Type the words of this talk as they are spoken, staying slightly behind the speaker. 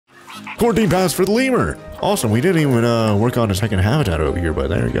Quarantine pass for the lemur. Awesome. We didn't even work on a second habitat over here, but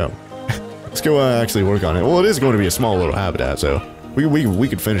there you go. Let's go actually work on it. Well, it is going to be a small little habitat, so we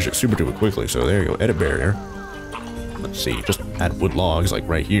could finish it super duper quickly. So there you go. Edit barrier. Let's see. Just add wood logs like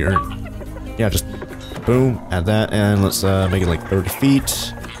right here. Yeah, just boom. Add that, and let's make it like 30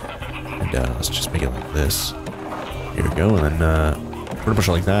 feet. And let's just make it like this. Here we go, and then pretty much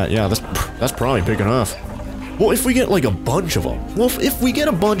like that. Yeah, that's probably big enough. Well, if we get like a bunch of them. Well, if we get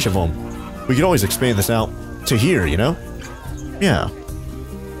a bunch of them, we could always expand this out to here, you know? Yeah.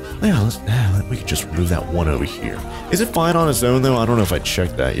 Yeah, we could just move that one over here. Is it fine on its own, though? I don't know if I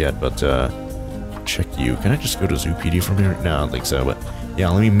checked that yet, but, check you. Can I just go to ZooPD from here? No, I don't think so, but, yeah,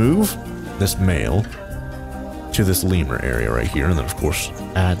 let me move this male to this lemur area right here, and then, of course,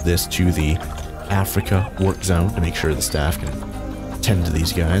 add this to the Africa work zone to make sure the staff can tend to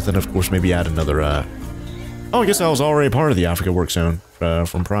these guys. Then, of course, maybe add another, oh, I guess I was already part of the Africa work zone,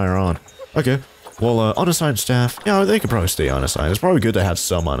 from prior on. Okay. Well, unassigned staff, yeah, they could probably stay unassigned. It's probably good to have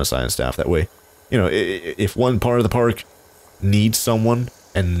some unassigned staff. That way, you know, if one part of the park needs someone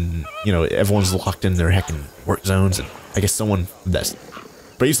and, you know, everyone's locked in their heckin' work zones, and I guess someone that's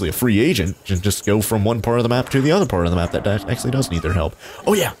basically a free agent can just go from one part of the map to the other part of the map that actually does need their help.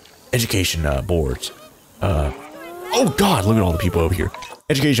 Oh, yeah, education boards. Oh, God, look at all the people over here.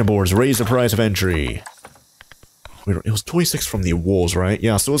 Education boards, raise the price of entry. It was 26 from the wolves, right?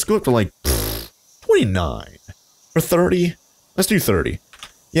 Yeah, so let's go up to, like, 29 or 30. Let's do 30.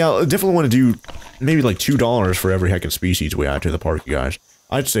 Yeah, I definitely want to do maybe like $2 for every heckin' species we add to the park, you guys.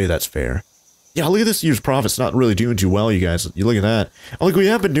 I'd say that's fair. Yeah, look at this year's profits not really doing too well, you guys. You look at that. Oh, look, we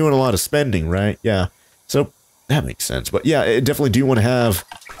have been doing a lot of spending, right? Yeah, so that makes sense. But yeah, I definitely do want to have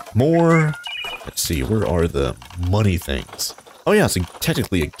more. Let's see, where are the money things? Oh yeah, it's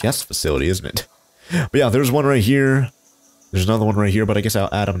technically a guest facility, isn't it? But yeah, there's one right here. There's another one right here, but I guess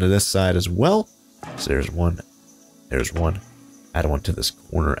I'll add them to this side as well. So there's one. There's one. Add one to this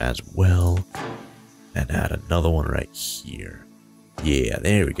corner as well. And add another one right here. Yeah,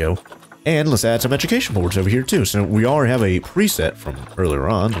 there we go. And let's add some education boards over here too. So we already have a preset from earlier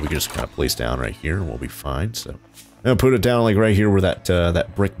on. So we can just kind of place down right here and we'll be fine. So I'm gonna put it down like right here where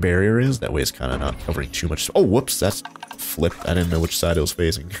that brick barrier is. That way it's kind of not covering too much. Oh, whoops, that's flipped. I didn't know which side it was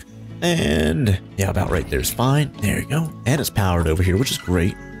facing. And yeah, about right there's fine. There you go. And it's powered over here, which is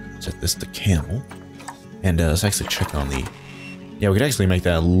great. Set this to camel. And let's actually check on the... Yeah, we could actually make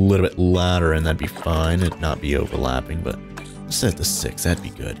that a little bit louder and that'd be fine. It'd not be overlapping, but let's set it to 6. That'd be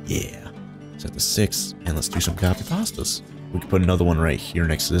good. Yeah. Set to 6. And let's do some copy pastas. We could put another one right here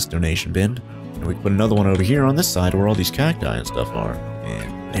next to this donation bin. And we could put another one over here on this side where all these cacti and stuff are.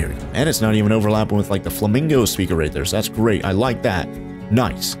 And there we go. And it's not even overlapping with like the flamingo speaker right there. So that's great. I like that.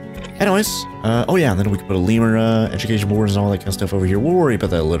 Nice. Anyways, oh yeah, and then we can put a lemur education boards and all that kind of stuff over here. We'll worry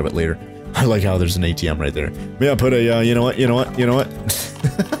about that a little bit later. I like how there's an ATM right there. But yeah, put a, you know what?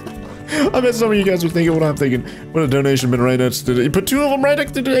 I bet some of you guys are thinking what I'm thinking. Put a donation bin right next to put 2 of them right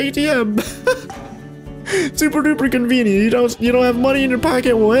next to the ATM. Super duper convenient. You don't have money in your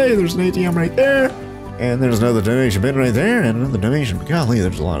pocket. Well, hey, there's an ATM right there. And there's another donation bin right there. And another donation. But golly,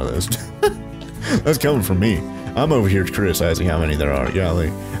 there's a lot of those. That's coming from me. I'm over here criticizing how many there are,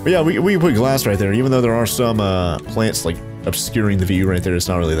 golly. But yeah, we can put glass right there, even though there are some plants like obscuring the view right there. It's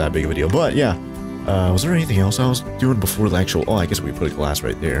not really that big of a deal. But yeah, was there anything else I was doing before the actual... Oh, I guess we put a glass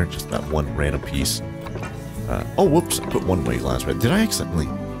right there, just that one random piece. Oh, whoops, I put one-way glass right. Did I accidentally?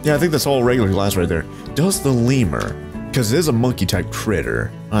 Yeah, I think that's all regular glass right there. Does the lemur, because it is a monkey-type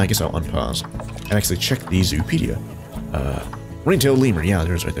critter. I guess I'll unpause and actually check the Zoopedia. Ring-tailed lemur, yeah,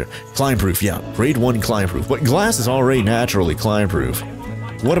 there's right there. Climb-proof, yeah, grade 1 climb-proof. But glass is already naturally climb-proof.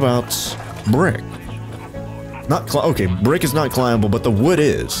 What about brick? Okay, brick is not climbable, but the wood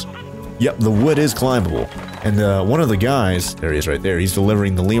is. Yep, the wood is climbable. And one of the guys, there he is right there, he's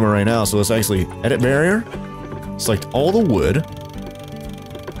delivering the lemur right now, so let's actually edit barrier. Select all the wood.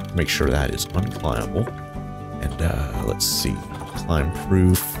 Make sure that is unclimbable. And let's see,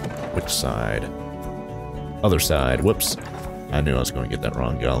 climb-proof, which side? Other side, whoops. I knew I was going to get that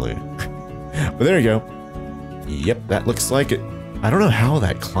wrong, golly. But there you go. Yep, that looks like it. I don't know how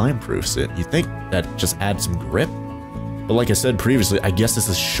that climb-proofs it. You think that just adds some grip? But like I said previously, I guess this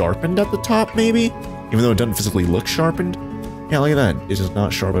is sharpened at the top, maybe? Even though it doesn't physically look sharpened? Yeah, look at that. It is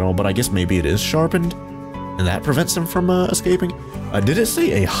not sharp at all, but I guess maybe it is sharpened? And that prevents him from escaping? Did it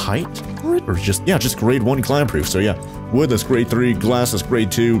say a height for it? Or just, yeah, just grade 1 climb-proof. So yeah, wood that's grade 3, glass that's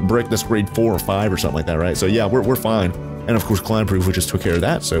grade 2, brick that's grade 4 or 5 or something like that, right? So yeah, we're fine. And of course, climb-proof, we just took care of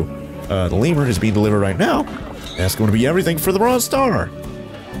that. So the lemur is being delivered right now. That's going to be everything for the Bronze Star.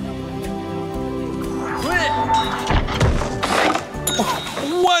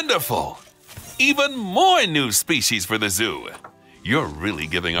 Wonderful! Even more new species for the zoo. You're really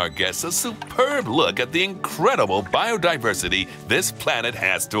giving our guests a superb look at the incredible biodiversity this planet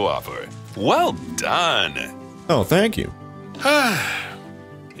has to offer. Well done! Oh, thank you.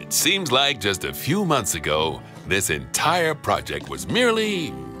 It seems like just a few months ago, this entire project was merely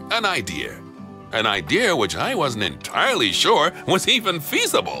an idea. An idea which I wasn't entirely sure was even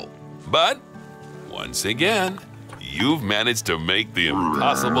feasible. But, once again, you've managed to make the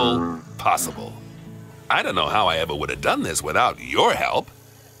impossible possible. I don't know how I ever would have done this without your help.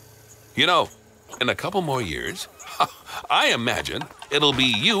 You know, in a couple more years, I imagine it'll be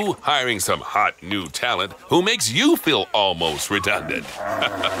you hiring some hot new talent who makes you feel almost redundant.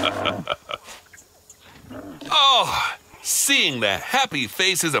 Oh, seeing the happy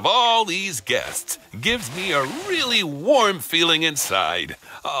faces of all these guests gives me a really warm feeling inside.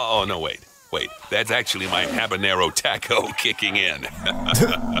 Oh, no, wait, that's actually my habanero taco kicking in.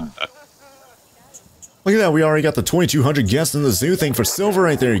 Look at that, we already got the 2,200 guests in the zoo thing for silver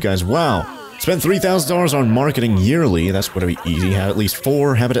right there, you guys. Wow. Spend $3,000 on marketing yearly. That's going to be easy. Have at least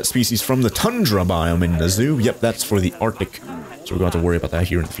 4 habitat species from the tundra biome in the zoo. Yep, that's for the Arctic. So we're going to have to worry about that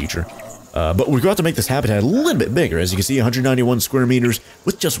here in the future. But we're going to have to make this habitat a little bit bigger. As you can see, 191 square meters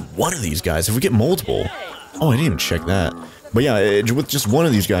with just one of these guys. If we get multiple... Oh, I didn't even check that. But yeah, with just one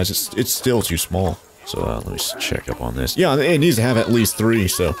of these guys, it's still too small. So let me just check up on this. Yeah, it needs to have at least 3,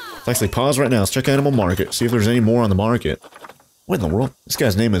 so let's actually pause right now. Let's check Animal Market, see if there's any more on the market. What in the world? This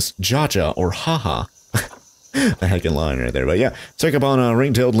guy's name is Jaja, or Haha. The heckin' line right there. But yeah, check up on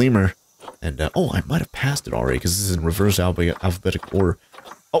ring-tailed lemur. And, oh, I might have passed it already, because this is in reverse alphabetical order.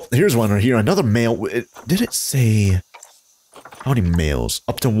 Oh, here's one right here. Another male. Did it say... How many males?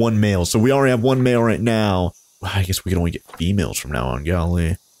 Up to 1 male. So we already have 1 male right now. Well, I guess we can only get females from now on,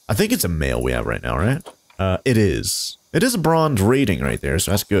 golly. I think it's a male we have right now, right? It is. It is a bronze rating right there,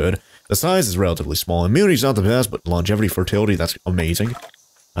 so that's good. The size is relatively small. Immunity's not the best, but longevity, fertility, that's amazing.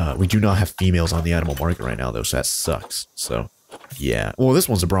 We do not have females on the animal market right now, though, so that sucks. So, yeah. Well, this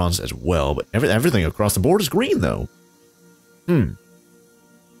one's a bronze as well, but everything across the board is green, though.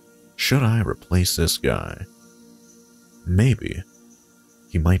 Should I replace this guy? Maybe.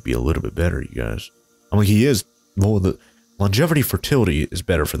 He might be a little bit better, you guys. I mean, he is... Well, the longevity, fertility is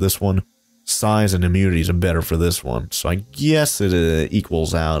better for this one. Size and immunity is better for this one. So I guess it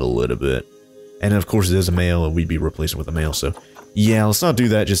equals out a little bit. And of course it is a male and we'd be replacing with a male. So yeah, let's not do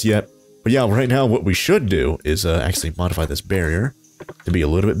that just yet. But yeah, right now what we should do is actually modify this barrier to be a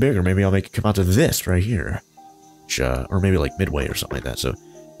little bit bigger. Maybe I'll make it come out to this right here. Which, or maybe like midway or something like that. So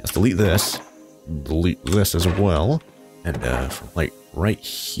let's delete this as well. And from like right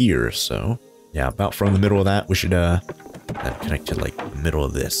here, so yeah, about from the middle of that, we should connect to like the middle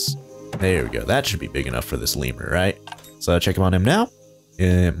of this. There we go. That should be big enough for this lemur, right? So check him on him now.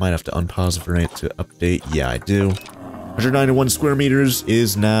 It might have to unpause for it to update. Yeah, I do. 191 square meters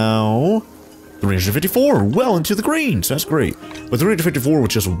is now 354. Well into the green, so that's great. But 354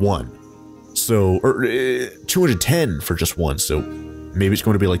 with just 1. So, or 210 for just 1. So maybe it's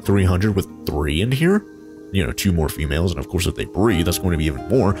going to be like 300 with 3 in here. You know, 2 more females, and of course if they breed, that's going to be even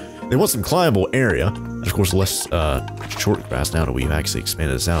more. They want some climbable area, and of course less short grass now that we've actually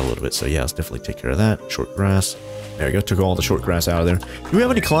expanded this out a little bit. So yeah, let's definitely take care of that. Short grass. There we go, took all the short grass out of there. Do we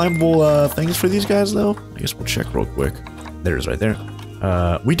have any climbable things for these guys though? I guess we'll check real quick. There it is right there.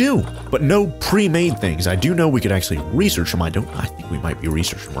 We do, but no pre-made things. I do know we could actually research them. I think we might be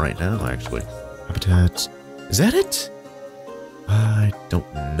researching them right now, actually. Habitats. Is that it? I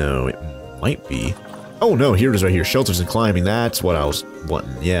don't know. It might be. Oh no, here it is right here. Shelters and climbing. That's what I was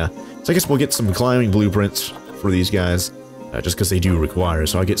wanting. Yeah. So I guess we'll get some climbing blueprints for these guys. Just because they do require.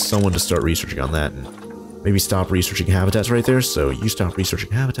 So I'll get someone to start researching on that. And maybe stop researching habitats right there. So you stop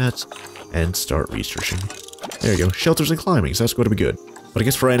researching habitats. And start researching. There you go. Shelters and climbing. So that's going to be good. But I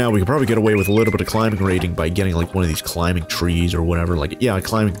guess for right now we can probably get away with a little bit of climbing rating by getting like one of these climbing trees or whatever. Like, yeah, a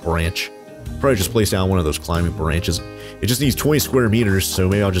climbing branch. Probably just place down one of those climbing branches. It just needs 20 square meters, so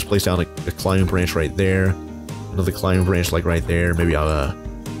maybe I'll just place down a climbing branch right there. Another climbing branch like right there. Maybe I'll, a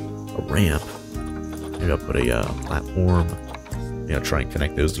ramp. Maybe I'll put a platform. You know, try and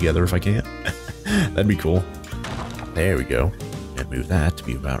connect those together if I can. That'd be cool. There we go. And move that to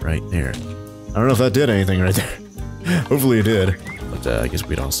be about right there. I don't know if that did anything right there. Hopefully it did. But I guess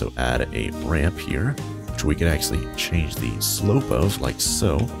we'd also add a ramp here, which we could actually change the slope of, like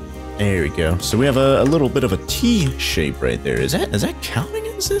so. There we go. So we have a little bit of a T shape right there. Is that counting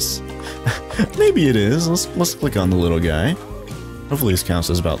as this? Maybe it is. Let's click on the little guy. Hopefully this counts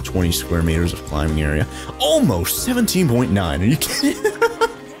as about 20 square meters of climbing area. Almost 17.9. Are you kidding?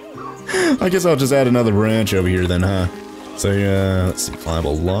 I guess I'll just add another branch over here then, huh? So, let's see, climb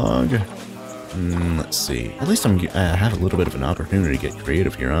a log. Let's see. At least I have a little bit of an opportunity to get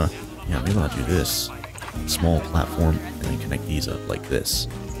creative here, huh? Yeah, maybe I'll do this. Small platform, and then connect these up like this.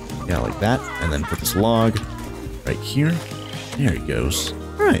 Yeah, like that, and then put this log right here. There he goes.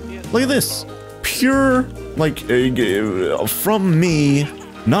 Alright, look at this. Pure, like, from me,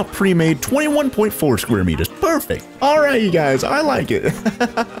 not pre-made, 21.4 square meters. Perfect. Alright, you guys, I like it.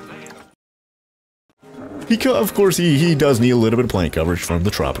 Of course, he does need a little bit of plant coverage from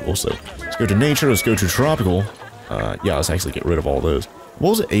the tropical, so let's go to nature, let's go to tropical. Yeah, let's actually get rid of all those. What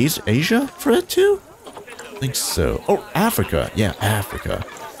was it, Asia for that too? I think so. Oh, Africa. Yeah, Africa.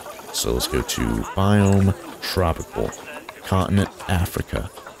 So let's go to biome, tropical, continent, Africa.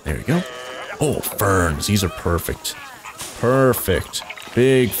 There we go. Oh, ferns. These are perfect. Perfect.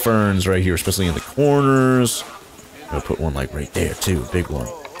 Big ferns right here, especially in the corners. I'll put one like right there too, big one.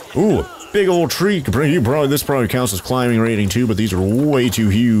 Ooh, big old tree. This probably counts as climbing rating too, but these are way too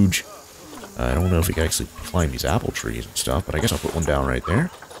huge. I don't know if we can actually climb these apple trees and stuff, but I guess I'll put one down right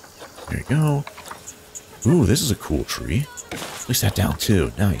there. There you go. Ooh, this is a cool tree. Place that down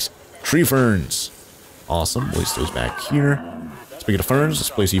too. Nice. Tree ferns. Awesome. Place those back here. Speaking of ferns, let's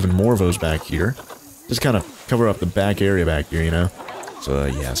place even more of those back here. Just kind of cover up the back area back here, you know? So,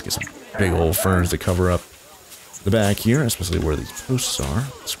 yeah, let's get some big old ferns to cover up the back here, especially where these posts are.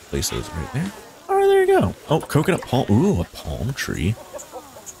 Let's place those right there. Alright, there you go. Oh, coconut palm. Ooh, a palm tree.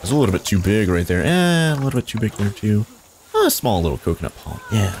 That's a little bit too big right there. A little bit too big there, too. Oh, a small little coconut palm.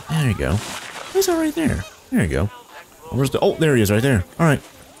 Yeah, there you go. He's all right there. There you go. Where's the... Oh, there he is right there. Alright.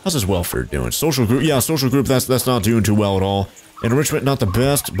 How's his welfare doing? Social group. Yeah, social group, that's not doing too well at all. Enrichment, not the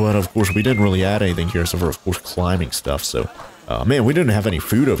best, but of course we didn't really add anything here, except for, of course, climbing stuff, so... man, we didn't have any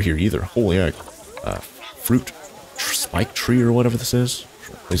food over here either. Holy heck. Fruit spike tree or whatever this is.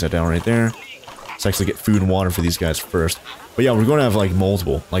 Place that down right there. Let's actually get food and water for these guys first. But yeah, we're going to have, like,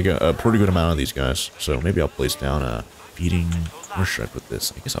 multiple. Like, a pretty good amount of these guys. So maybe I'll place down, feeding... Where should I put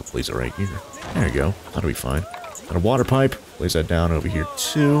this? I guess I'll place it right here. There you go. That'll be fine. Got a water pipe. Place that down over here,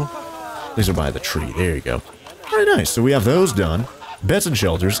 too. Place it by the tree. There you go. Alright, nice. So we have those done. Beds and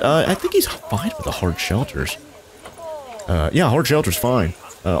shelters. I think he's fine with the hard shelters. Yeah, hard shelter's fine.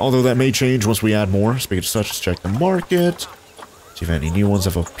 Although that may change once we add more. Speaking of such, let's check the market. See if any new ones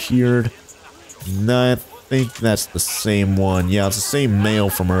have appeared. No, I think that's the same one. Yeah, it's the same mail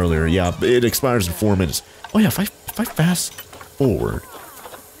from earlier. Yeah, it expires in 4 minutes. Oh yeah, if I fast forward,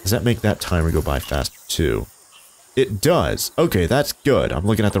 does that make that timer go by fast too? It does. Okay, that's good. I'm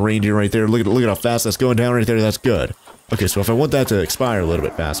looking at the reindeer right there. Look at how fast that's going down right there. That's good. Okay, so if I want that to expire a little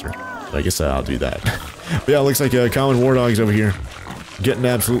bit faster, I guess I'll do that. But yeah, it looks like common war dogs over here getting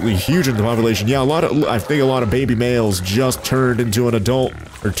absolutely huge in the population. Yeah, I think a lot of baby males just turned into an adult,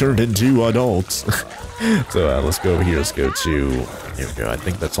 or turned into adults. So let's go over here. Let's go to, here we go. I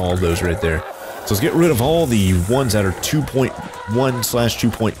think that's all those right there. So let's get rid of all the ones that are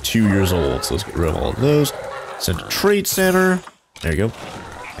 2.1/2.2 years old. So let's get rid of all of those. Send to trade center. There you go.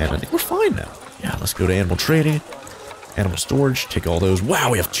 And I think we're fine now. Yeah, let's go to animal trading. Animal storage, take all those. Wow,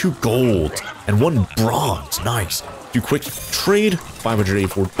 we have 2 gold and 1 bronze. Nice. Do quick trade,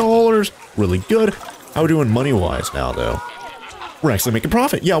 $584. Really good. How are we doing money-wise now, though? We're actually making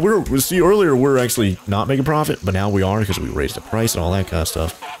profit. Yeah, see, earlier we're actually not making profit, but now we are because we raised the price and all that kind of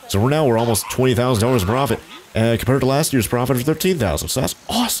stuff. So we're almost $20,000 in profit, compared to last year's profit of $13,000. So that's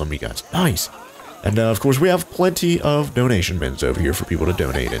awesome, you guys. Nice. And of course, we have plenty of donation bins over here for people to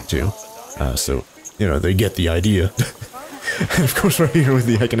donate into. So, you know, they get the idea. And of course, right here with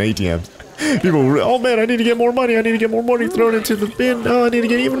the heckin' ATMs. People, oh man, I need to get more money. I need to get more money thrown into the bin. Oh, I need to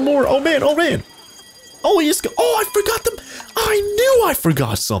get even more. Oh man, oh man. Oh, yes. Oh, I forgot them. I knew I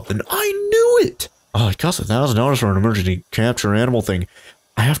forgot something. I knew it. Oh, it costs $1,000 for an emergency capture animal thing.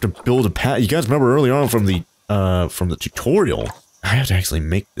 I have to build a path. You guys remember earlier on from the tutorial, I have to actually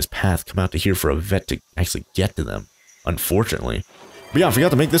make this path come out to here for a vet to actually get to them, unfortunately. But yeah, I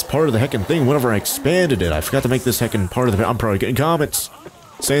forgot to make this part of the heckin' thing whenever I expanded it. I forgot to make this heckin' part of the... I'm probably getting comments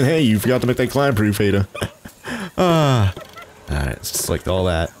saying, hey, you forgot to make that climb proof, Ada. Alright, let's select all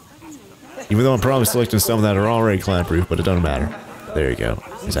that. Even though I'm probably selecting some that are already climb proof, but it doesn't matter. There you go.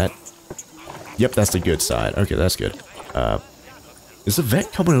 Is that... Yep, that's the good side. Okay, that's good. Is the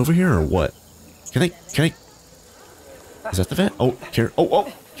vet coming over here or what? Can I... Is that the vet? Oh,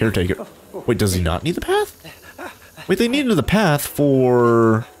 caretaker. Wait, does he not need the path? Wait, they needed the path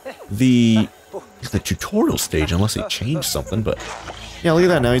for the tutorial stage, unless they changed something, but... Yeah, look at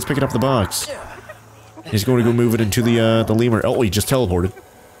that, now he's picking up the box. He's going to go move it into the lemur. Oh, he just teleported.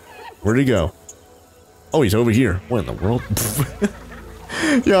 Where'd he go? Oh, he's over here. What in the world?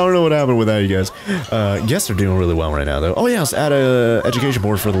 I don't know what happened with that, you guys. Guess they're doing really well right now, though. Oh, yeah, let's add a education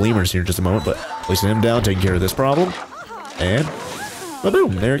board for the lemurs here in just a moment, but placing him down, taking care of this problem. And,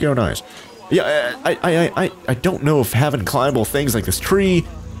 boom, there you go, nice. Yeah, I don't know if having climbable things like this tree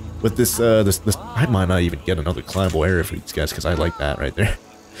with this, I might not even get another climbable area for these guys, because I like that right there.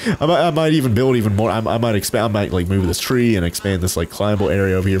 I might even build even more. I might expand. I might like move this tree and expand this like climbable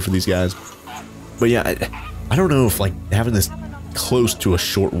area over here for these guys. But yeah, I don't know if like having this close to a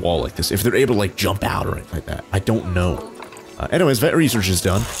short wall like this, if they're able to like jump out or anything like that. I don't know. Anyways, vet research is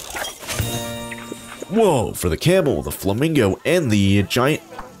done. Whoa, for the camel, the flamingo, and the giant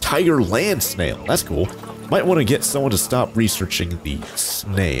tiger land snail. That's cool. Might want to get someone to stop researching the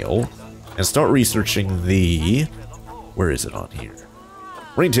snail and start researching the... Where is it on here?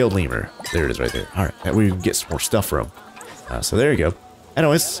 Ring-tailed lemur. There it is right there. Alright, that way we can get some more stuff from. So there you go.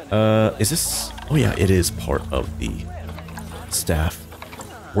 Anyways, is this... Oh yeah, it is part of the staff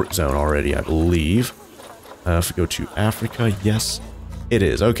work zone already, I believe. If we go to Africa, yes, it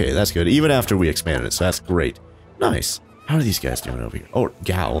is. Okay, that's good. Even after we expanded it, so that's great. Nice. How are these guys doing over here? Oh,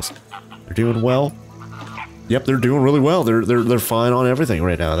 gals. They're doing well. Yep, they're doing really well. They're fine on everything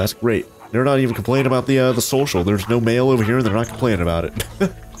right now. That's great. They're not even complaining about the social. There's no mail over here, and they're not complaining about it.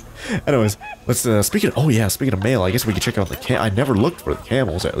 Anyways, let's speaking of mail, I guess we can check out the I never looked for the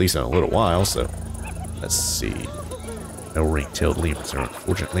camels, at least in a little while. So let's see. No ring-tailed lemurs there,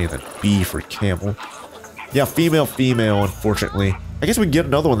 unfortunately, and then B for camel. Yeah, female, unfortunately. I guess we can get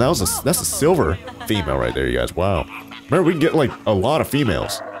another one. That's a silver female right there, you guys. Wow. Remember, we can get like a lot of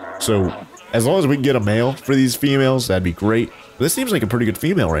females. So as long as we can get a male for these females, that'd be great. But this seems like a pretty good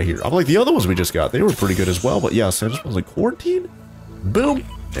female right here. I'm like the other ones we just got. They were pretty good as well. But yeah, so this one's like quarantine. Boom.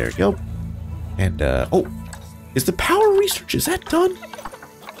 There you go. And oh, is the power research, is that done?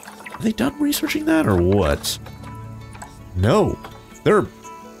 Are they done researching that or what? No, they're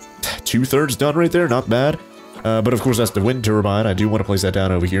 2/3 done right there. Not bad. But of course, that's the wind turbine. I do want to place that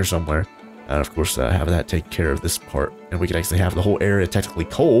down over here somewhere. And of course, have that take care of this part. And we can actually have the whole area technically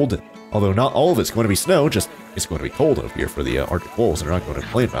cold. Although not all of it's going to be snow, just it's going to be cold over here for the Arctic wolves. And they're not going to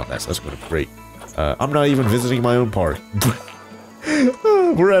complain about that, so that's going to be great. I'm not even visiting my own park.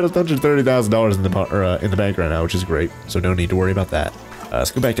 We're at $130,000 in the bank right now, which is great. So no need to worry about that.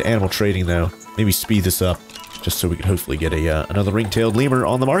 Let's go back to animal trading though. Maybe speed this up, just so we can hopefully get another ring-tailed lemur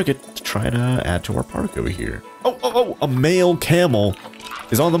on the market to try to add to our park over here. Oh! A male camel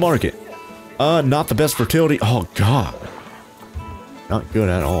is on the market. Not the best fertility. Oh god, not good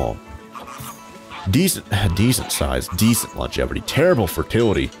at all. Decent size, decent longevity, terrible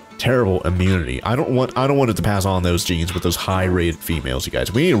fertility, terrible immunity. I don't want it to pass on those genes with those high-rated females, you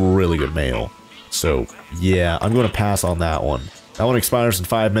guys. We need a really good male. So yeah, I'm going to pass on that one. That one expires in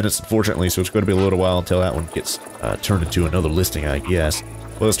 5 minutes, unfortunately, so it's going to be a little while until that one gets turned into another listing, I guess.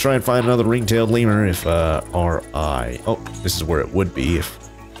 Well, let's try and find another ring-tailed lemur if RI. Oh, this is where it would be if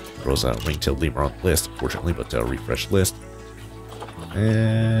there was a ring-tailed lemur on the list, unfortunately, but refresh list.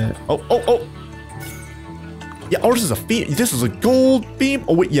 And oh! Yeah, ours is a female. This is a gold beam.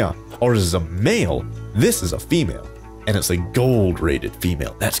 Oh wait, yeah, ours is a male. This is a female, and it's a gold-rated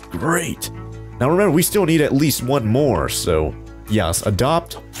female. That's great. Now remember, we still need at least one more, so yes,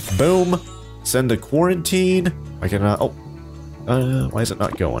 adopt, boom, send to quarantine. I cannot. Why is it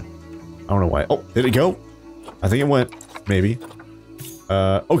not going? I don't know why. Oh, did it go? I think it went. Maybe.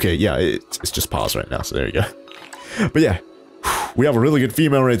 Okay, yeah, it's just paused right now, so there you go. But yeah, we have a really good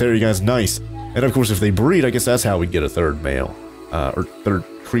female right there, you guys. Nice. And of course, if they breed, I guess that's how we get a third male, or third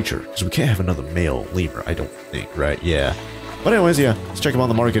creature, because we can't have another male lemur, I don't think, right? Yeah. But anyways, yeah, let's check them on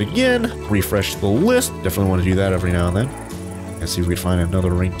the market again, refresh the list. Definitely want to do that every now and then. And see if we can find another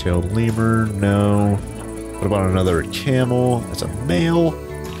ring-tailed lemur. No. What about another camel? That's a male.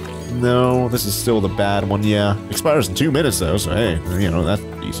 No, this is still the bad one. Yeah, expires in 2 minutes though, so hey, you know, that's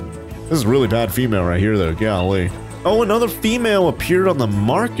decent. This is a really bad female right here though, golly. Oh, another female appeared on the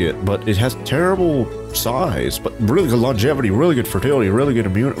market, but it has terrible size, but really good longevity, really good fertility, really good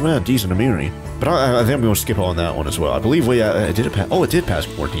immunity, decent immunity. But I think I'm going to skip on that one as well. I believe did it pass? Oh, it did pass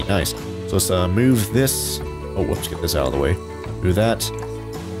 14. Nice. So let's move this. Oh, whoops, get this out of the way. Move that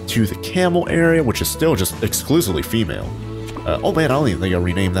to the camel area, which is still just exclusively female. Oh man, I don't even think I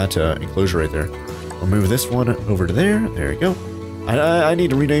renamed that enclosure right there. We'll move this one over to there. There you go. I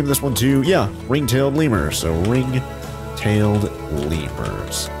need to rename this one to, yeah, ring-tailed lemur. So ring-tailed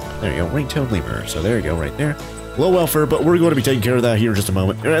lemurs. There you go, ring-tailed lemur. So there you go, right there. Low welfare, but we're going to be taking care of that here in just a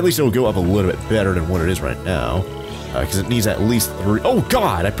moment. Or at least it will go up a little bit better than what it is right now. Because it needs at least 3. Oh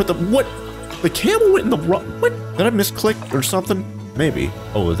god, I put the, what? The camel went in the wrong, what? Did I misclick or something? Maybe.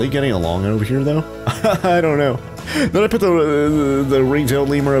 Oh, are they getting along over here though? I don't know. Then I put the ring-tailed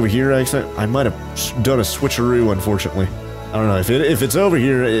lemur over here. I might have done a switcheroo, unfortunately. I don't know if it's over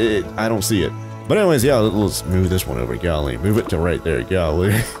here. I don't see it. But anyways, yeah, let's move this one over. Golly, move it to right there.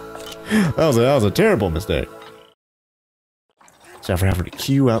 Golly, that was a terrible mistake. So after having to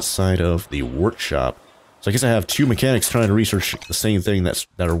queue outside of the workshop, so I guess I have two mechanics trying to research the same thing that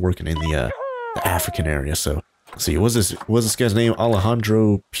are working in the African area. So let's see, what's this guy's name?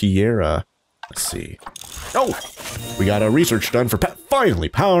 Alejandro Piera. Let's see. Oh, we got a research done for finally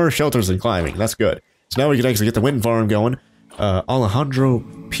power, shelters, and climbing. That's good. So now we can actually get the wind farm going. Alejandro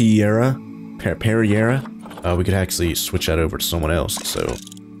Piera, we could actually switch that over to someone else. So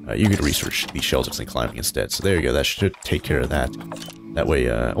you could research the shelters and climbing instead. So there you go. That should take care of that. That way,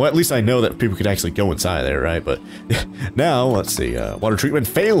 well, at least I know that people could actually go inside there, right? But now, let's see. Water treatment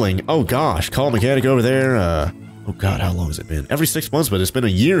failing. Oh gosh, call a mechanic over there. Oh god, how long has it been? Every 6 months, but it's been a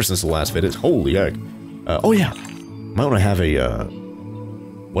year since the last visit. Holy heck. Oh yeah, might want to have a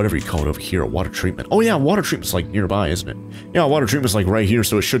whatever you call it over here, a water treatment. Oh yeah, water treatment's like nearby, isn't it? Yeah, water treatment's like right here,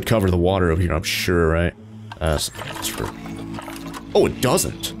 so it should cover the water over here, I'm sure, right? Oh, it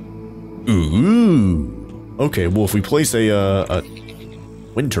doesn't. Ooh. Okay, well, if we place a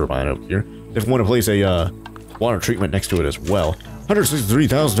wind turbine over here, if we want to place a water treatment next to it as well.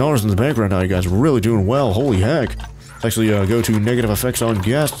 $163,000 in the bank right now, you guys are really doing well. Holy heck. Let's actually go to negative effects on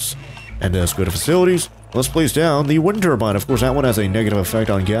guests, and let's go to facilities. Let's place down the wind turbine. Of course, that one has a negative effect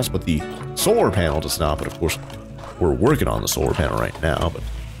on guests, but the solar panel does not. But of course, we're working on the solar panel right now,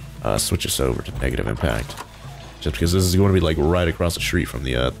 but switch us over to negative impact. Just because this is going to be like right across the street from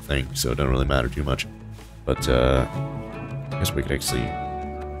the thing, so it doesn't really matter too much. But I guess we could actually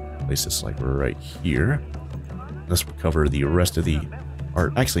place this like right here. This will cover the rest of the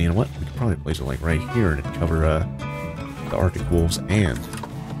art. Actually, you know what? We could probably place it like right here and cover the Arctic wolves and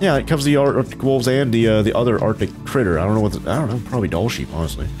yeah, it covers the Arctic wolves and the other Arctic critter. I don't know, probably doll sheep,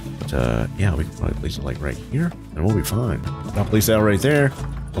 honestly. But yeah, we can probably place it like right here, and we'll be fine. I'll place that right there.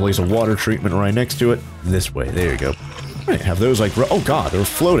 I'll place a water treatment right next to it. This way, there you go. All right, have those like oh god, they're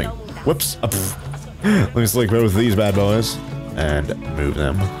floating. Whoops. Let me select both of these bad boys and move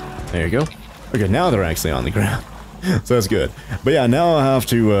them. There you go. Okay, now they're actually on the ground. So that's good. But yeah, now I have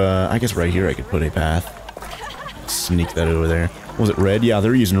to, I guess right here I could put a path. Sneak that over there. Was it red? Yeah,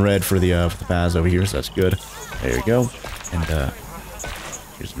 they're using red for the paths over here, so that's good. There you go. And,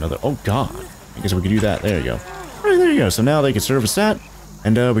 here's another, oh god. I guess we could do that. There you go. Alright, there you go. So now they can service that.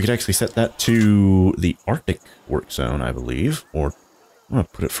 And, we could actually set that to the Arctic work zone, I believe. Or, I'm gonna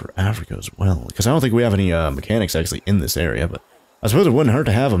put it for Africa as well. Because I don't think we have any, mechanics actually in this area, but I suppose it wouldn't hurt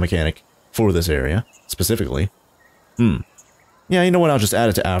to have a mechanic for this area, specifically. Yeah, you know what, I'll just add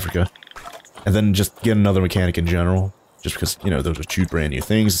it to Africa. And then just get another mechanic in general. Just because, you know, those are two brand new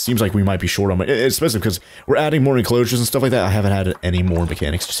things. It seems like we might be short on especially because we're adding more enclosures and stuff like that. I haven't added any more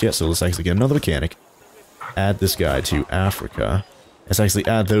mechanics just yet, so let's actually get another mechanic. Add this guy to Africa. Let's actually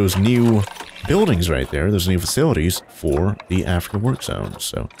add those new buildings right there, those new facilities for the Africa work zone.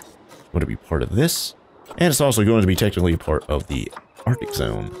 So, it's going to be part of this. And it's also going to be technically part of the Arctic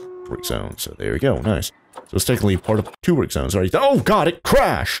zone work zone. So there we go, nice. So it's technically part of 2 work zones. Already. Oh god, it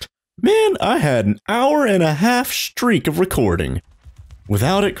crashed! Man, I had an 1.5-hour streak of recording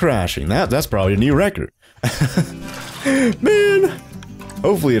without it crashing. That's probably a new record. Man,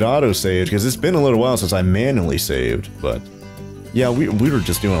 hopefully it auto-saved, because it's been a little while since I manually saved. But yeah, we were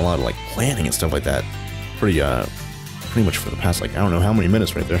just doing a lot of like planning and stuff like that. Pretty much for the past like I don't know how many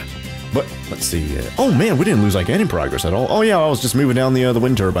minutes right there. But let's see. Oh man, we didn't lose like any progress at all. Oh yeah, I was just moving down the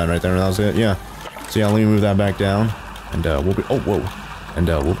wind turbine right there, and that was it. Yeah. So yeah, let me move that back down, and we'll be. Oh whoa, and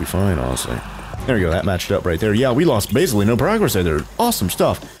we'll be fine, honestly. There we go. That matched up right there. Yeah, we lost basically no progress there. Awesome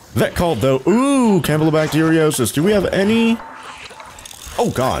stuff. Vet cult though. Ooh, Campylobacteriosis. Do we have any?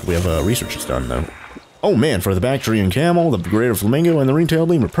 Oh god, we have research done though. Oh man, for the Bactrian camel, the greater flamingo, and the ring-tailed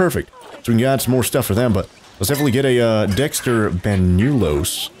lemur. Perfect. So we can add some more stuff for them, but. Let's definitely get a Dexter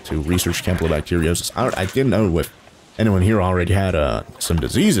Banulos to research Campylobacteriosis. I didn't know if anyone here already had some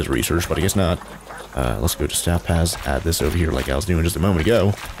diseases researched, but I guess not. Let's go to staff paths, add this over here like I was doing just a moment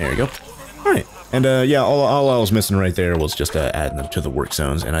ago. There you go. Alright, and yeah, all I was missing right there was just adding them to the work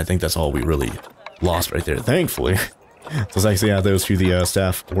zones, and I think that's all we really lost right there, thankfully. So let's actually add those to the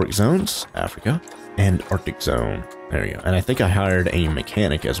staff work zones, Africa, and Arctic zone. There you go. And I think I hired a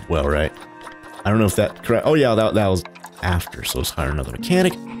mechanic as well, right? I don't know if that correct. Oh yeah, that was after. So let's hire another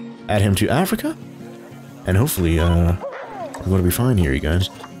mechanic, add him to Africa, and hopefully we're going to be fine here, you guys.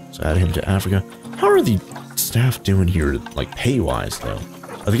 So add him to Africa. How are the staff doing here, like pay-wise though?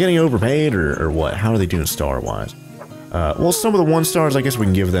 Are they getting overpaid or what? How are they doing star-wise? Well, some of the 1 stars, I guess we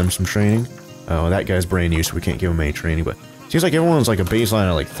can give them some training. Oh, that guy's brand new, so we can't give him any training, but seems like everyone's like a baseline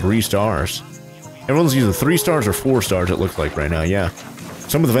of like 3 stars. Everyone's either 3 stars or 4 stars, it looks like right now, yeah.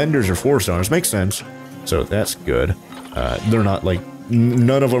 Some of the vendors are 4 stars, makes sense. So that's good. They're not like,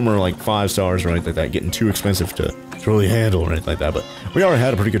 none of them are like 5 stars or anything like that, getting too expensive to really handle or anything like that, but we already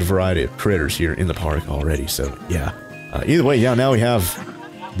had a pretty good variety of critters here in the park already, so yeah. Either way, yeah, now we have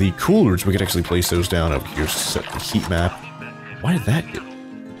the coolers. We could actually place those down over here, set the heat map. Why did that get...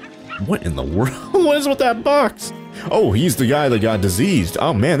 What in the world? What is with that box? Oh, he's the guy that got diseased.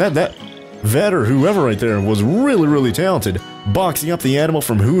 Oh man, that vet or whoever right there was really, really talented. Boxing up the animal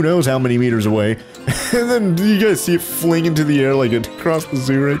from who knows how many meters away. And then you guys see it fling into the air like it across the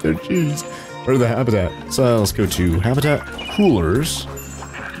zoo right there. Jeez. Or the habitat. So let's go to habitat coolers.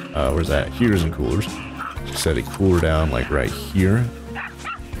 Where's that? Here's in coolers. Set a cooler down like right here.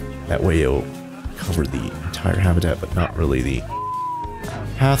 That way it'll cover the entire habitat, but not really the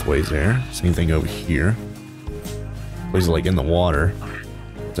pathways there. Same thing over here. Place it like in the water.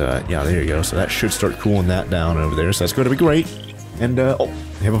 But, yeah, there you go. So that should start cooling that down over there. So that's going to be great. And, oh,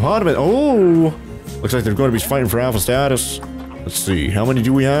 hippopotamus. Oh! Looks like they're going to be fighting for alpha status. Let's see. How many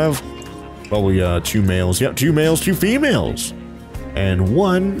do we have? Probably 2 males. Yep, 2 males, 2 females. And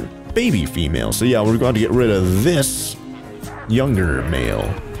 1 baby female. So, yeah, we're going to get rid of this younger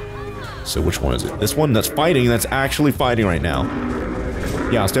male. So which one is it? This one that's fighting, that's actually fighting right now.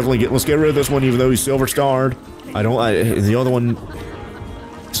 Yeah, let's get rid of this one, even though he's silver starred. The other one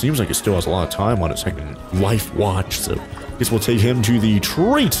seems like it still has a lot of time on its second life watch, so I guess we'll take him to the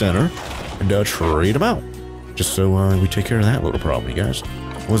trade center and trade him out. Just so we take care of that little problem, you guys.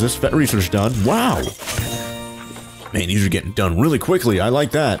 Was this vet research done? Wow! Man, these are getting done really quickly. I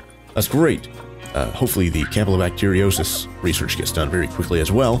like that. That's great. Hopefully the Campylobacteriosis research gets done very quickly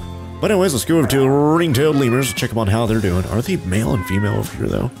as well. But anyways, let's go over to ring-tailed lemurs, check them on how they're doing. Are they male and female over here,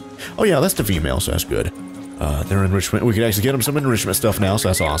 though? Oh yeah, that's the female, so that's good. Their enrichment, we could actually get them some enrichment stuff now, so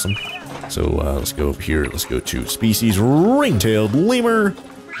that's awesome. So let's go over here, let's go to species ring-tailed lemur,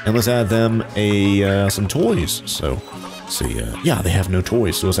 and let's add them some toys. So, let's see, yeah, they have no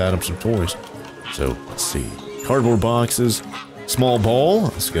toys, so let's add them some toys. So, let's see, cardboard boxes, small ball,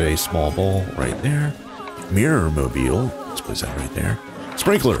 let's get a small ball right there. Mirror mobile, let's place that right there.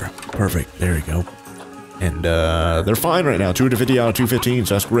 Sprinkler, perfect, there you go. And they're fine right now, 250 out of 215,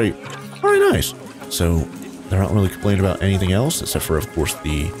 so that's great. Very nice. So, they're not really complaining about anything else, except for, of course,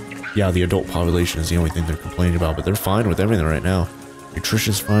 the adult population is the only thing they're complaining about, but they're fine with everything right now.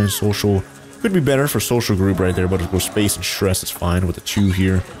 Nutrition's fine, social, could be better for social group right there, but of course, space and stress is fine with the 2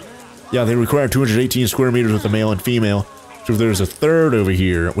 here. Yeah, they require 218 square meters with the male and female, so if there's a third over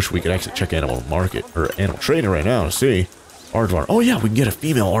here, which we could actually check animal market, or animal trading right now to see. Aardvark. Oh yeah, we can get a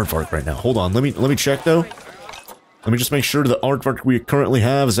female aardvark right now. Hold on, let me check though. Let me just make sure the aardvark we currently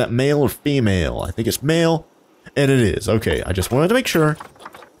have, is that male or female? I think it's male, and it is. Okay, I just wanted to make sure.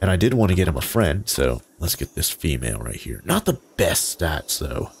 And I did want to get him a friend, so let's get this female right here. Not the best stats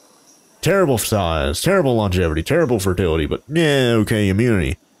though. Terrible size, terrible longevity, terrible fertility, but yeah, okay,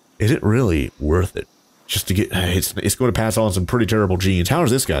 immunity. Is it really worth it? Just to get, it's going to pass on some pretty terrible genes. How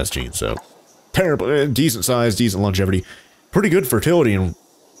is this guy's genes, so? Terrible, decent size, decent longevity. Pretty good fertility and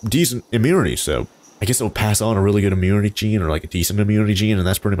decent immunity, so I guess it'll pass on a really good immunity gene or like a decent immunity gene, and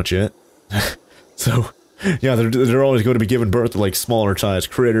that's pretty much it. So, yeah, they're always going to be giving birth to like smaller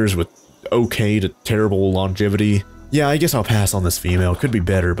sized critters with okay to terrible longevity. Yeah, I guess I'll pass on this female. Could be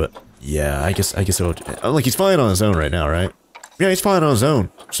better, but yeah, I guess it'll, like he's fine on his own right now, right? Yeah, he's fine on his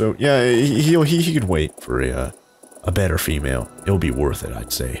own. So yeah, he could wait for a better female. It'll be worth it,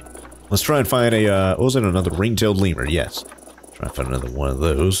 I'd say. Let's try and find what was it? Another ring-tailed lemur, yes. Try and find another one of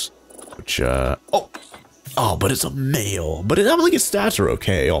those. Which, oh, but it's a male. But I think his stats are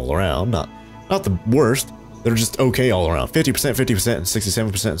okay all around. Not the worst. They're just okay all around. 50%, 50%, and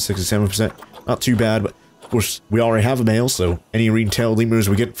 67%, and 67%. Not too bad, but of course, we already have a male, so any ring-tailed lemurs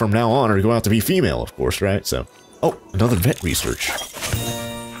we get from now on are going to have to be female, of course, right? So, oh, another vet research.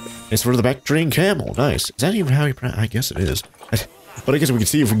 It's for the Bactrian camel. Nice. Is that even how you pronounce it? I guess it is. But I guess we can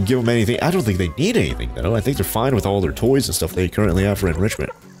see if we can give them anything. I don't think they need anything, though. I think they're fine with all their toys and stuff they currently have for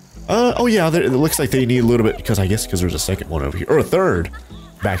enrichment. Oh yeah, it looks like they need a little bit, because there's a second one over here, or a third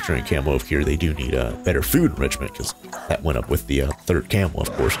Bactrian camel over here. They do need better food enrichment, because that went up with the third camel,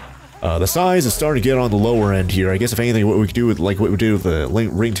 of course. The size is starting to get on the lower end here. I guess if anything, what we could do with, like what we do with the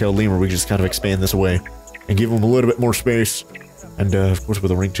ring-tailed lemur, we can just kind of expand this away and give them a little bit more space. And of course, with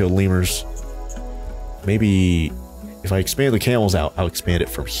the ring-tailed lemurs, maybe if I expand the camels out, I'll expand it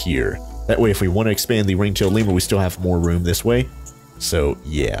from here. That way, if we want to expand the ring-tailed lemur, we still have more room this way. So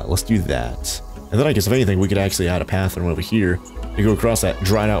yeah, let's do that. And then I guess if anything, we could actually add a path from over here to go across that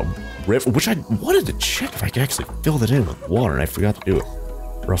dried out river, which I wanted to check if I could actually fill that in with water, and I forgot to do it.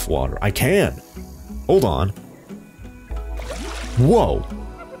 Rough water. I can. Hold on. Whoa.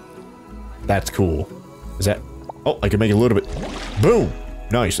 That's cool. Is that... Oh, I can make it a little bit... Boom.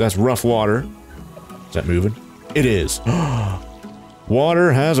 Nice. That's rough water. Is that moving? It is.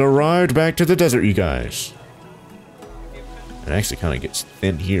 Water has arrived back to the desert, you guys. It actually kind of gets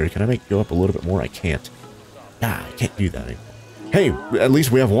thin here. Can I make it go up a little bit more? I can't. Ah, I can't do that anymore. Hey, at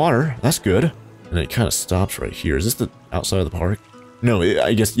least we have water. That's good. And it kind of stops right here. Is this the outside of the park? No,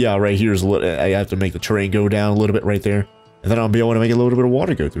 I guess, yeah, right here is a little... I have to make the terrain go down a little bit right there. And then I'll be able to make a little bit of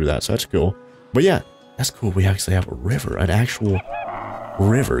water go through that. So that's cool. But yeah, that's cool. We actually have a river. An actual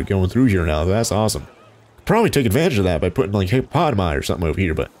river going through here now. That's awesome. Probably take advantage of that by putting like hippopotami or something over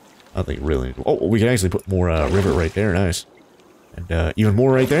here. But I don't think really... Oh, we can actually put more river right there. Nice. And even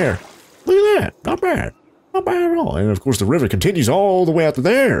more right there. Look at that. Not bad. Not bad at all. And of course the river continues all the way out to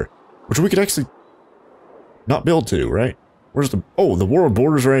there. Which we could actually not build to, right? Where's the... Oh, the world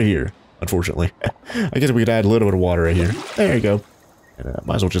border's right here. Unfortunately. I guess we could add a little bit of water right here. There you go. And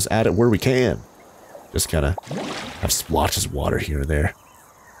might as well just add it where we can. Just kind of have splotches of water here and there.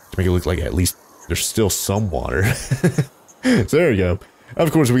 To make it look like at least there's still some water. So there you go.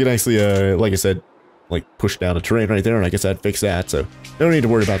 Of course we can actually, like I said, like push down the terrain right there, and I guess that'd fix that, so no need to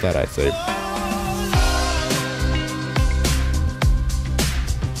worry about that, I'd say.